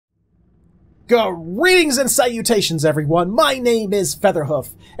Greetings and salutations, everyone. My name is Featherhoof,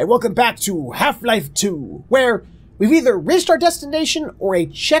 and welcome back to Half-Life 2, where we've either reached our destination or a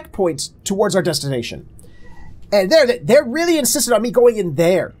checkpoint towards our destination. And they're really insistent on me going in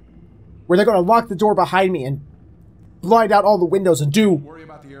there, where they're going to lock the door behind me and blind out all the windows and do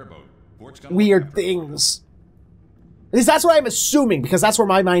weird things. At least that's what I'm assuming, because that's where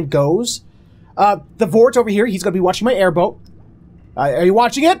my mind goes. The Vort over here, he's going to be watching my airboat. Are you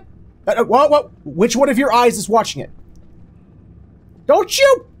watching it? Which one of your eyes is watching it? Don't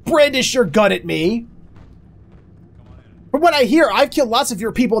you brandish your gun at me! From what I hear, I've killed lots of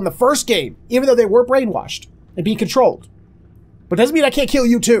your people in the first game, even though they were brainwashed and being controlled. But doesn't mean I can't kill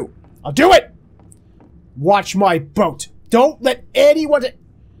you too. I'll do it! Watch my boat. Don't let anyone... You're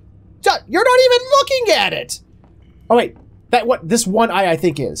not even looking at it! Oh wait, this one eye I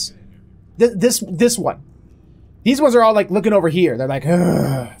think is. This one. These ones are all like looking over here. They're like,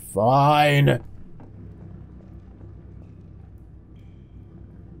 ugh, fine.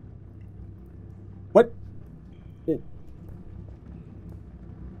 What?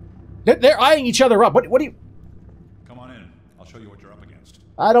 They're eyeing each other up. What do you... Come on in. I'll show you what you're up against.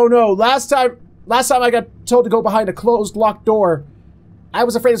 I don't know. Last time I got told to go behind a closed, locked door, I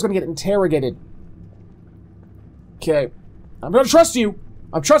was afraid I was going to get interrogated. Okay. I'm going to trust you.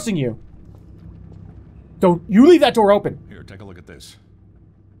 I'm trusting you. Don't you leave that door open. Here, take a look at this.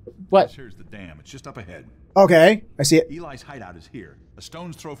 What? Here's the dam. It's just up ahead. Okay, I see it. Eli's hideout is here. A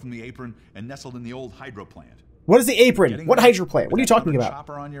stone's throw from the apron and nestled in the old hydro plant. What is the apron? What hydro plant? What are you talking about?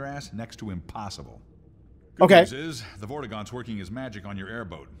 Chopper on your ass, next to impossible. Good news is, the Vortigaunt's working his magic on your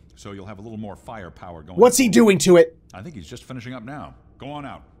airboat, so you'll have a little more firepower going. What's he doing to it? I think he's just finishing up now. Go on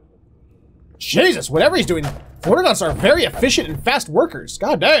out. Jesus, whatever he's doing, Vortigaunts are very efficient and fast workers.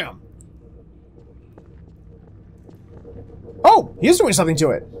 God damn. Oh, he's doing something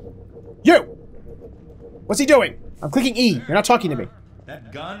to it. You! What's he doing? I'm clicking E. You're not talking to me.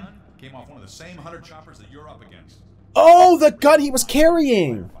 That gun came off one of the same hunter choppers that you're up against. Oh, the gun he was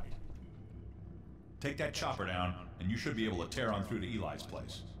carrying! Take that chopper down, and you should be able to tear on through to Eli's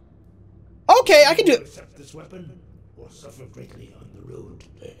place. Okay, I can do it. Accept this weapon, or suffer greatly on the road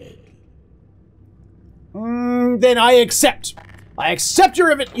ahead. Then I accept. I accept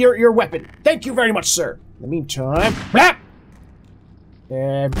your weapon. Thank you very much, sir. In the meantime, blap!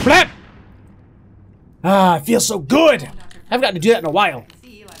 And blap! Ah, it feels so good. I haven't gotten to do that in a while.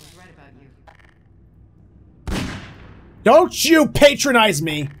 Don't you patronize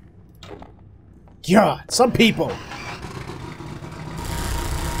me. God, some people.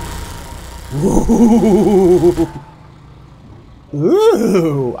 Ooh.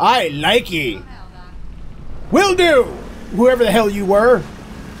 Ooh, I like it. Will do, whoever the hell you were.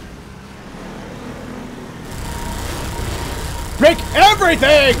 Break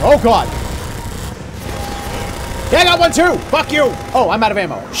everything! Oh god. Yeah, I got one too! Fuck you! Oh, I'm out of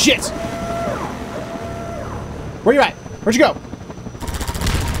ammo. Shit! Where you at? Where'd you go?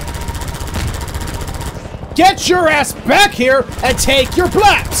 Get your ass back here and take your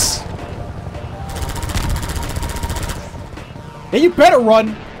blaps! Yeah, you better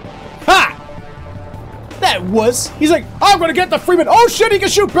run. Ha! That wuss. He's like, I'm gonna get the Freeman. Oh shit, he can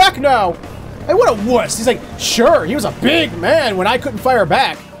shoot back now! Hey, what a wuss. He's like, sure, he was a big man when I couldn't fire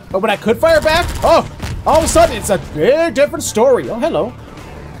back. But when I could fire back, oh, all of a sudden it's a big different story. Oh, hello.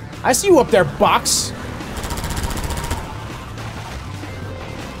 I see you up there, box.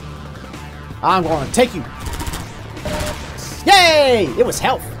 I'm going to take you. Yay! It was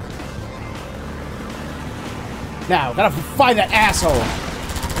health. Now, gotta find that asshole.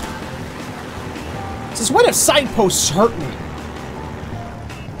 Since when have signposts hurt me?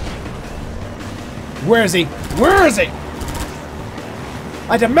 Where is he? Where is he?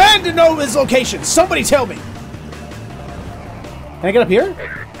 I demand to know his location. Somebody tell me. Can I get up here?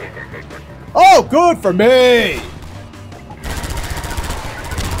 Oh, good for me.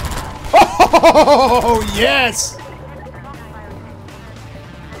 Oh, yes.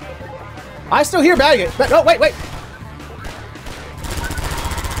 I still hear Baggett. Oh, wait.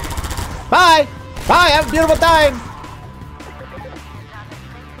 Bye. Bye. Have a beautiful time.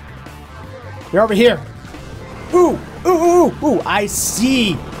 You're over here. Ooh. I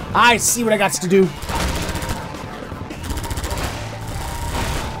see. I see what I got to do.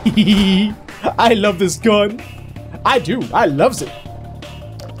 I love this gun. I do. I loves it.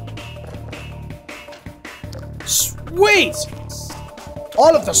 Sweet.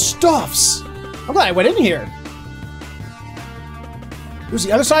 All of the stuffs. I'm glad I went in here. Who's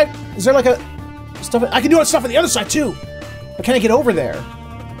the other side? Is there like a stuff? I can do stuff on the other side too. But can I get over there?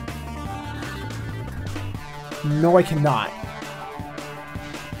 No, I cannot.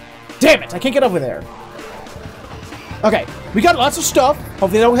 Damn it, I can't get over there. Okay, we got lots of stuff.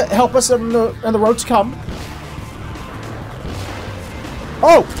 Hopefully they don't help us on the road to come.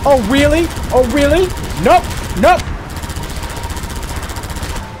 Oh, oh really? Oh really? Nope, nope.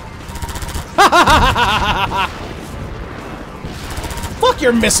 Fuck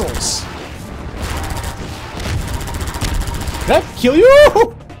your missiles. Did I kill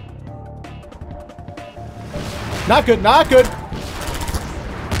you? Not good, not good.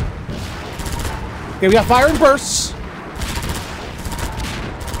 Okay, we got fire and bursts.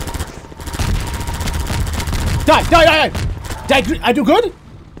 Die, die, die, die. I do good?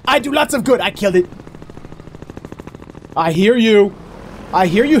 I do lots of good. I killed it. I hear you. I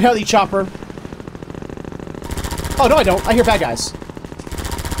hear you, heli chopper. Oh, no, I don't. I hear bad guys.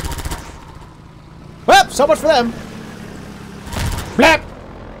 Well, so much for them. Blap!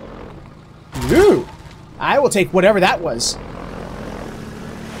 Ooh. I will take whatever that was.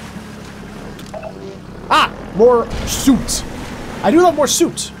 Ah! More suit. I do love more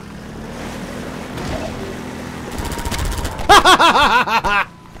suit.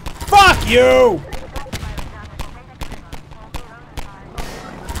 Fuck you!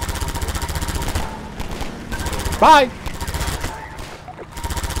 Bye!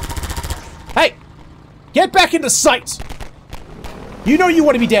 Hey! Get back into sight! You know you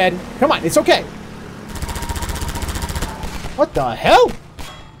want to be dead. Come on, it's okay. What the hell?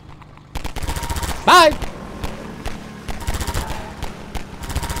 Bye!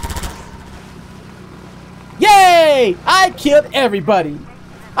 Yay! I killed everybody.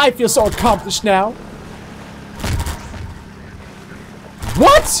 I feel so accomplished now.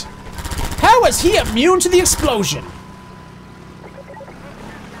 What? How is he immune to the explosion?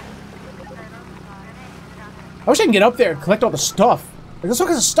 I wish I can get up there and collect all the stuff. Like, there's all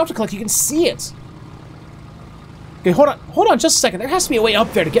kinds of stuff to collect. You can see it. Okay, hold on just a second. There has to be a way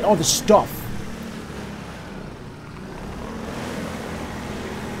up there to get all the stuff.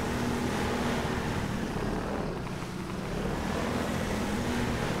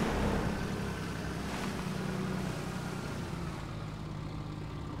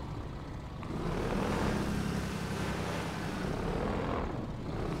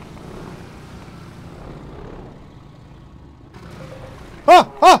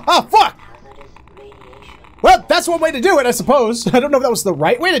 Oh, fuck! Well, that's one way to do it, I suppose. I don't know if that was the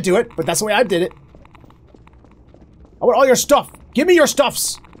right way to do it, but that's the way I did it. I want all your stuff. Give me your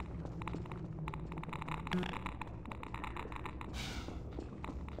stuffs.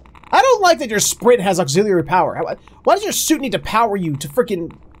 I don't like that your sprint has auxiliary power. Why does your suit need to power you to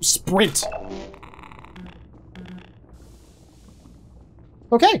freaking sprint?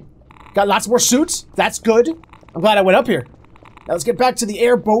 Okay. Got lots more suits. That's good. I'm glad I went up here. Now let's get back to the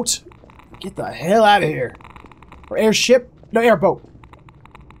airboat. Get the hell out of here. Or airship? No, airboat.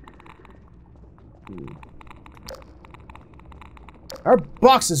 There are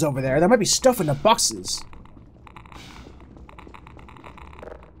boxes over there. There might be stuff in the boxes.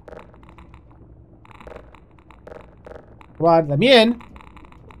 Come on, let me in.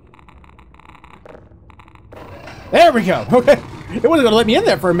 There we go. Okay. It wasn't going to let me in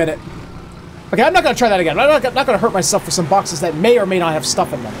there for a minute. Okay, I'm not going to try that again. I'm not going to hurt myself for some boxes that may or may not have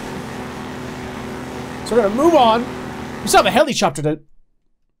stuff in them. So we're going to move on. We still have a helicopter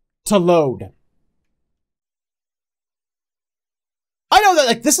to load. I know that,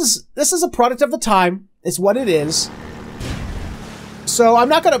 like, this is a product of the time. It's what it is. So I'm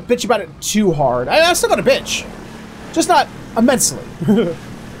not going to bitch about it too hard. I'm still going to bitch. Just not immensely.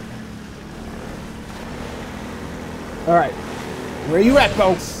 Alright. Where are you at,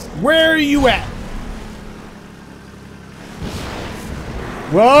 Bo? Where are you at?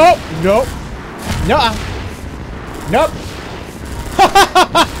 Whoa! Nope. Nuh-uh. Nope.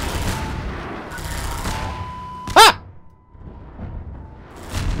 Ha!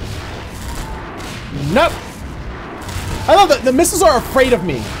 Nope. I love that the missiles are afraid of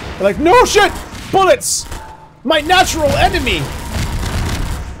me. They're like, no shit! Bullets! My natural enemy!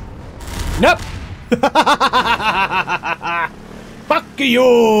 Nope. Fuck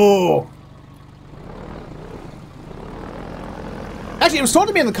you! Actually, it was told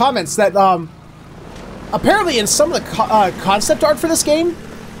to me in the comments that, apparently in some of the concept art for this game,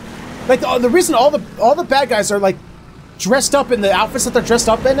 like, the reason all the bad guys are, like, dressed up in the outfits that they're dressed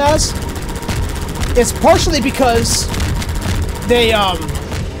up in as, is partially because they,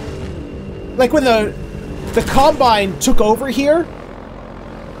 like, when the Combine took over here,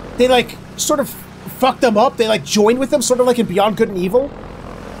 they, like, sort of fucked them up. They, like, joined with them, sort of like in Beyond Good and Evil.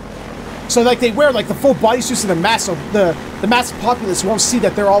 So, like, they wear, like, the full bodysuits and the mask, so the mass populace won't see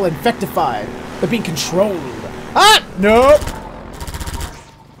that they're all infectified. They're being controlled. Ah! Nope!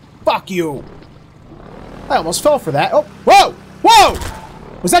 Fuck you! I almost fell for that. Oh, whoa! Whoa!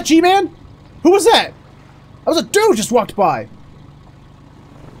 Was that G-Man? Who was that? That was a dude just walked by.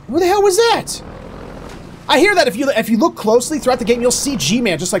 Who the hell was that? I hear that if you look closely throughout the game, you'll see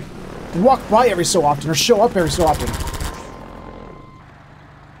G-Man just like walk by every so often or show up every so often.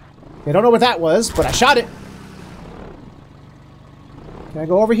 I don't know what that was, but I shot it. Can I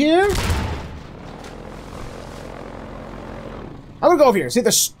go over here? I'm gonna go over here. See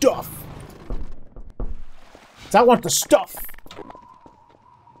the stuff. I want the stuff.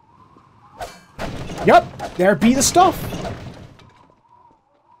 Yup, there be the stuff.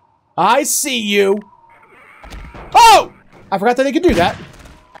 I see you. Oh! I forgot that they could do that.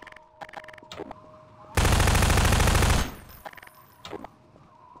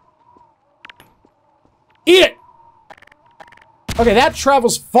 Eat it! Okay, that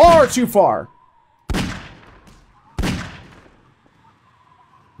travels far too far.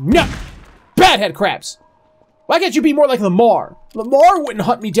 No! Bad head crabs! Why can't you be more like Lamar? Lamar wouldn't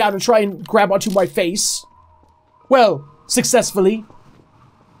hunt me down and try and grab onto my face. Well, successfully.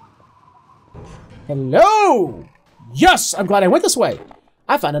 Hello! Yes! I'm glad I went this way.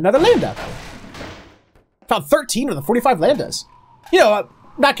 I found another lambda. Found 13 of the 45 lambdas. You know,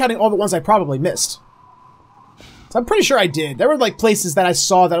 not counting all the ones I probably missed. So I'm pretty sure I did. There were like places that I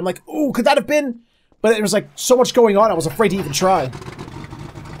saw that I'm like, ooh, could that have been? But there was like so much going on, I was afraid to even try.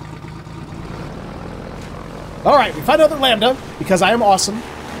 Alright, we found another lambda, because I am awesome.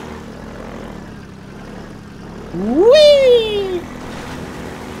 Whee!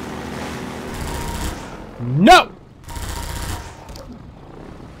 No!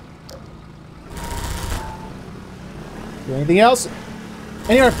 Anything else?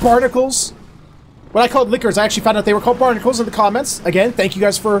 Any other barnacles? What I called liquors, I actually found out they were called barnacles in the comments. Again, thank you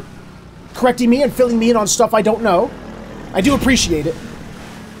guys for correcting me and filling me in on stuff I don't know. I do appreciate it.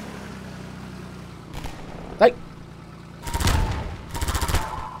 Like,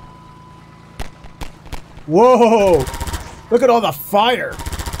 whoa! Look at all the fire.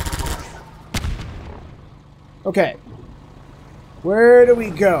 Okay. Where do we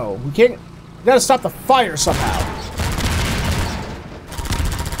go? We can't... We gotta stop the fire somehow.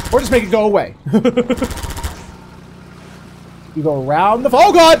 Or just make it go away. You go around the...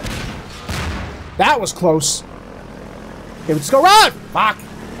 Oh, God! That was close. Okay, let's go around! Fuck!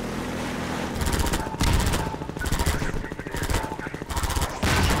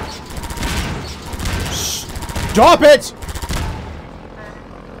 Stop it!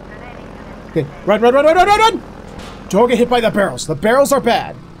 Okay, run, run, run, run, run, run, run! Don't get hit by the barrels. The barrels are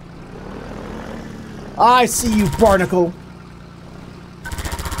bad. I see you, barnacle.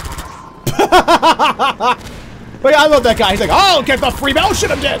 But yeah, I love that guy. He's like, I'll get the free bell.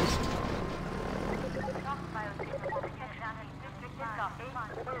 Shit, I'm dead.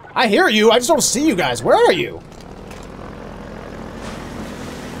 I hear you. I just don't see you guys. Where are you?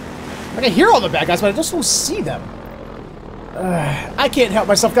 I can hear all the bad guys, but I just don't see them. I can't help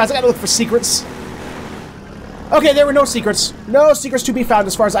myself, guys. I gotta look for secrets. Okay, there were no secrets. No secrets to be found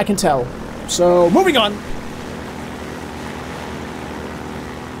as far as I can tell. So, moving on.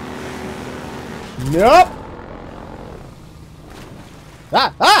 Nope.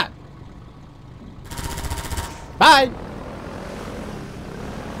 Ah! Ah! Bye!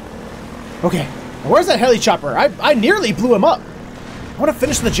 Okay. Now where's that heli chopper? I nearly blew him up. I want to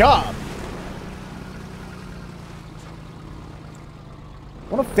finish the job.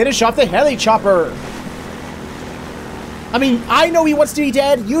 I want to finish off the heli chopper. I mean, I know he wants to be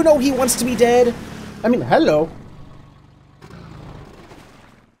dead. You know he wants to be dead. I mean, hello.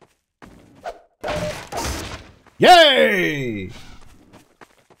 Yay!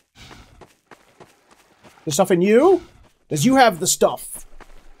 The stuff in you? Does you have the stuff?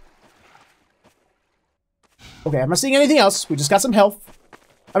 Okay, I'm not seeing anything else. We just got some health.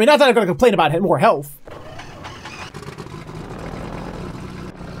 I mean, not that I'm going to complain about more health.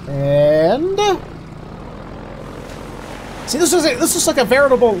 And... see, this is like a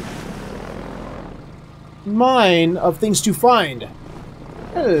veritable mine of things to find.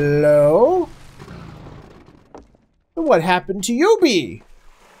 Hello? What happened to you, Bee?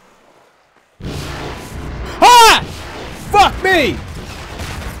 Ah! Fuck me!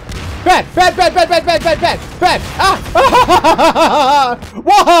 Bad, bad, bad, bad, bad, bad, bad, bad, bad! Ah!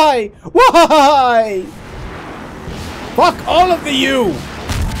 Why? Why? Fuck all of you!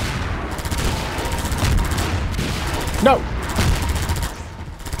 No!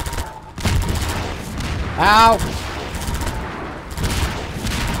 Ow!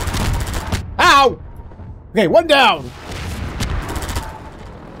 Ow! Okay, one down.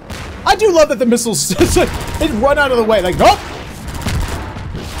 I do love that the missiles they run out of the way. Like, nope.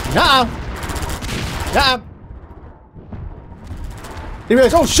 Nuh-uh. Nuh-uh. They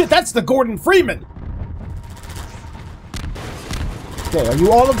realize, oh shit, that's the Gordon Freeman. Okay, are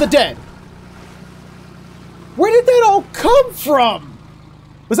you all of the dead? Where did that all come from?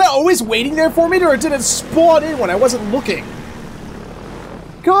 Was that always waiting there for me, or did it spawn in when I wasn't looking?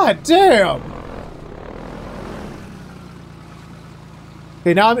 God damn.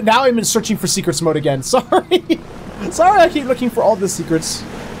 Okay, now I'm in searching for secrets mode again. Sorry. Sorry I keep looking for all the secrets.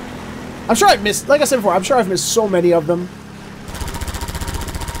 I'm sure I've missed, like I said before, I'm sure I've missed so many of them.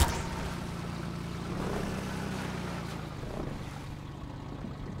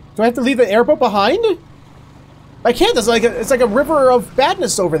 Do I have to leave the airboat behind? I can't. It's like a river of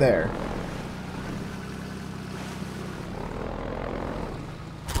badness over there.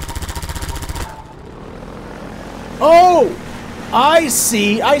 Oh! I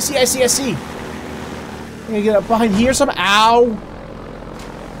see. I see. I'm gonna get up behind here somehow. Ow!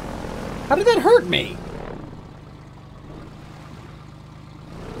 How did that hurt me?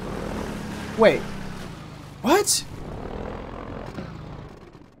 Wait. What?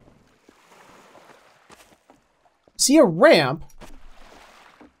 See a ramp?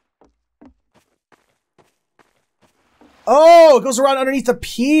 Oh, it goes around underneath the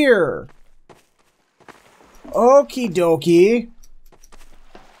pier. Okie dokie.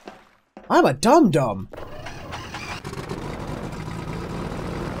 I'm a dum-dum.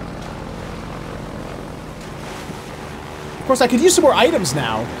 Of course, I could use some more items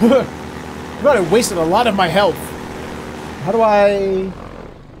now. I thought I wasted a lot of my health. How do I...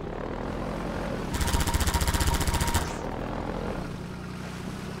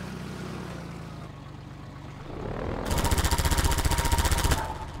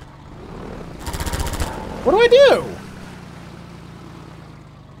 What do I do?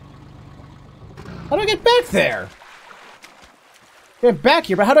 How do I get back there? Get back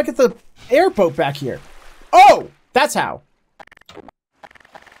here, but how do I get the airboat back here? Oh! That's how.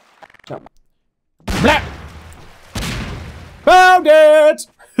 No. Blah! Found it!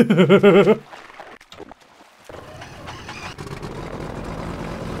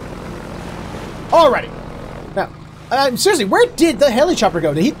 Alrighty. Now, seriously, where did the heli chopper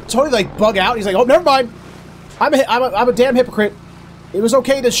go? Did he totally, like, bug out? He's like, oh, never mind. I'm a damn hypocrite. It was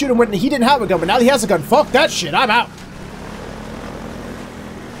okay to shoot him when he didn't have a gun, but now he has a gun. Fuck that shit. I'm out.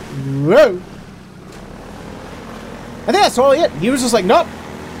 Whoa. I think that's totally it. He was just like, nope.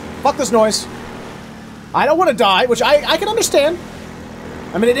 Fuck this noise. I don't want to die, which I can understand.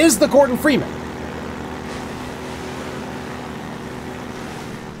 I mean, it is the Gordon Freeman.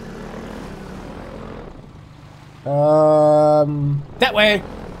 That way.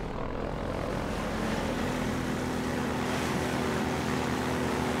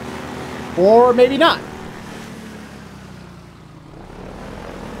 Or maybe not.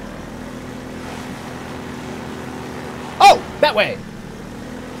 Oh, that way.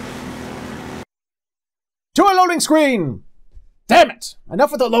 To a loading screen. Damn it.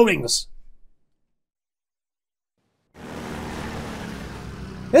 Enough with the loadings.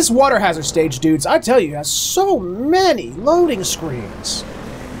 This water hazard stage, dudes, I tell you, has so many loading screens.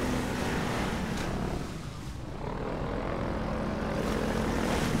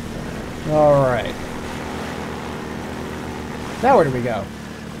 Alright. Now where do we go?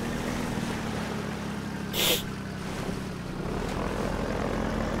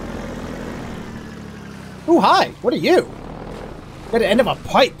 Ooh, hi! What are you? At the end of a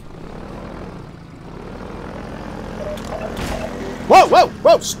pipe. Whoa, whoa,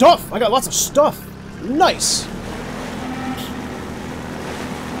 whoa! Stuff! I got lots of stuff. Nice.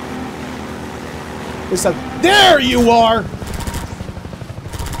 There you are!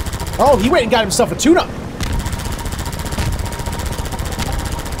 Oh, he went and got himself a tune-up.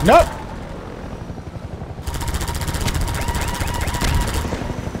 Nope.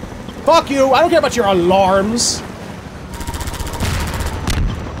 Fuck you. I don't care about your alarms.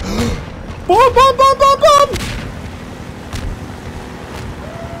 Boom, boom, boom, boom, boom!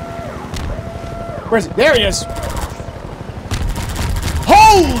 Where is he? There he is.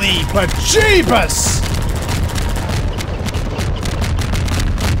 Holy bejeebus!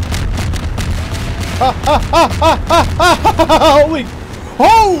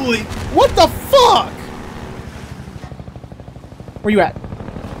 Holy, what the fuck? Where you at?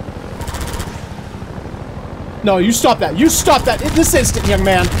 No, you stop that. You stop that in this instant, young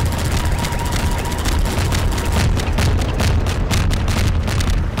man.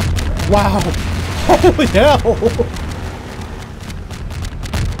 Wow. Holy hell.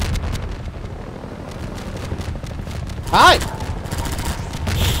 Hi.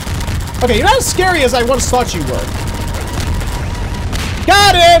 Okay, you're not as scary as I once thought you were.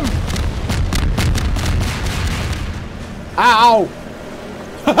 Got him! Ow!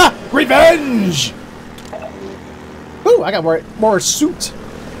 Revenge! Ooh, I got more suit.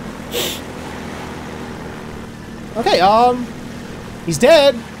 Okay, he's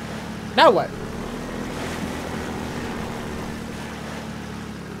dead. Now what?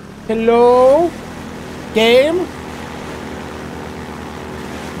 Hello? Game?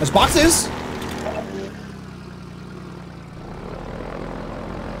 There's boxes.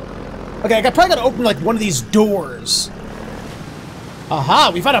 Okay, I probably gotta open like one of these doors. Aha,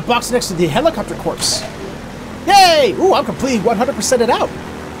 we found a box next to the helicopter corpse. Yay! Ooh, I'm completely 100% it out.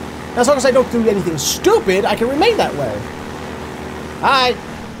 As long as I don't do anything stupid, I can remain that way. Hi.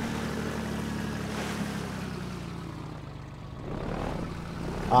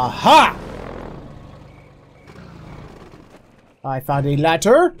 Aha! I found a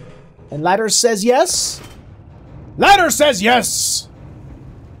ladder. And ladder says yes. Ladder says yes!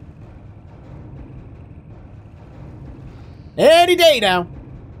 Any day now.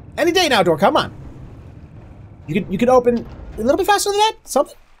 Any day now, door. Come on. You can open a little bit faster than that?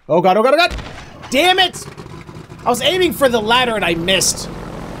 Something? Oh god, oh god, oh god! Damn it! I was aiming for the ladder and I missed.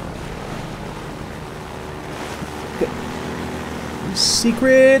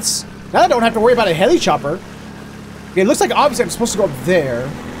 Secrets. Now I don't have to worry about a heli chopper. Okay, it looks like obviously I'm supposed to go up there.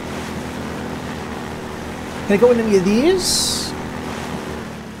 Can I go in any of these?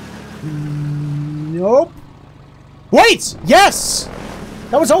 Nope. Wait! Yes!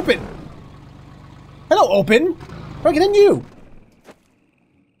 That was open. Hello, open. How do I get in you?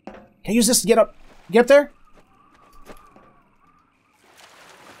 Can I use this to get up there?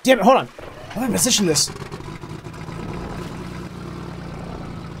 Damn it, hold on. How do I position this?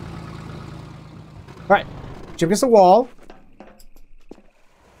 Alright. Jump against the wall.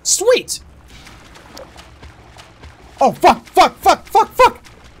 Sweet! Oh, fuck, fuck, fuck, fuck, fuck!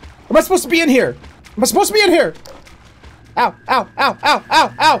 Am I supposed to be in here? Am I supposed to be in here? Ow, ow, ow, ow,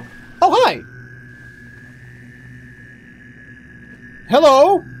 ow, ow! Oh, hi!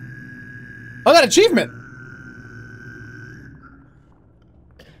 Hello? I got achievement!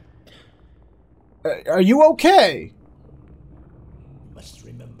 Are you okay? You must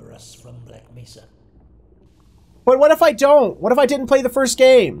remember us from Black Mesa. But what if I don't? What if I didn't play the first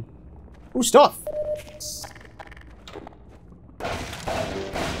game? Ooh, stuff.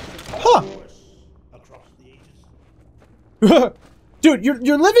 Huh. Across the ages. Dude,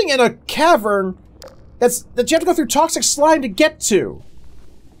 you're living in a cavern that you have to go through toxic slime to get to.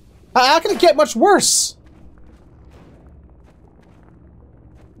 How can it get much worse?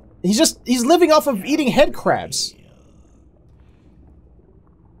 He's living off of eating head crabs.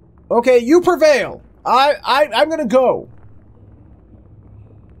 Okay, you prevail. I'm gonna go.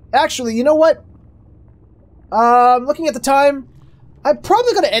 Actually, you know what? Looking at the time, I'm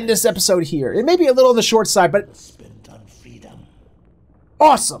probably gonna end this episode here. It may be a little on the short side, but Spent on freedom.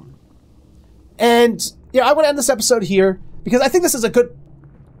 awesome. And yeah, I want to end this episode here because I think this is a good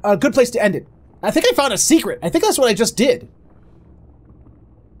place to end it. I think I found a secret. I think that's what I just did.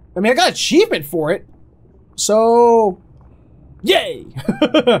 I mean, I got an achievement for it. So, yay!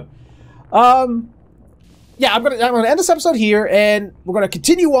 Yeah, I'm gonna end this episode here, and we're gonna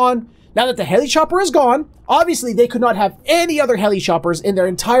continue on now that the heli chopper is gone. Obviously, they could not have any other heli choppers in their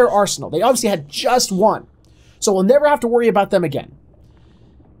entire arsenal. They obviously had just one, so we'll never have to worry about them again.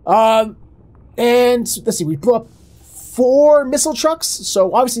 And let's see, we blew up 4 missile trucks,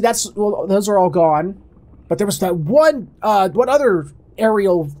 so obviously those are all gone. But there was that one, what other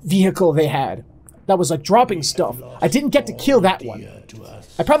aerial vehicle they had that was like dropping stuff. I didn't get to kill that one.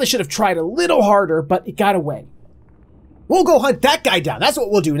 I probably should have tried a little harder, but it got away. We'll go hunt that guy down. That's what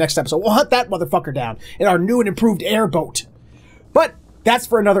we'll do next episode. We'll hunt that motherfucker down in our new and improved airboat. But that's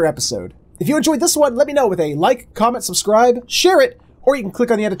for another episode. If you enjoyed this one, let me know with a like, comment, subscribe, share it, or you can click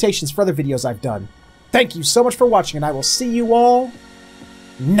on the annotations for other videos I've done. Thank you so much for watching, and I will see you all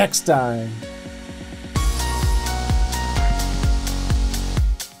next time.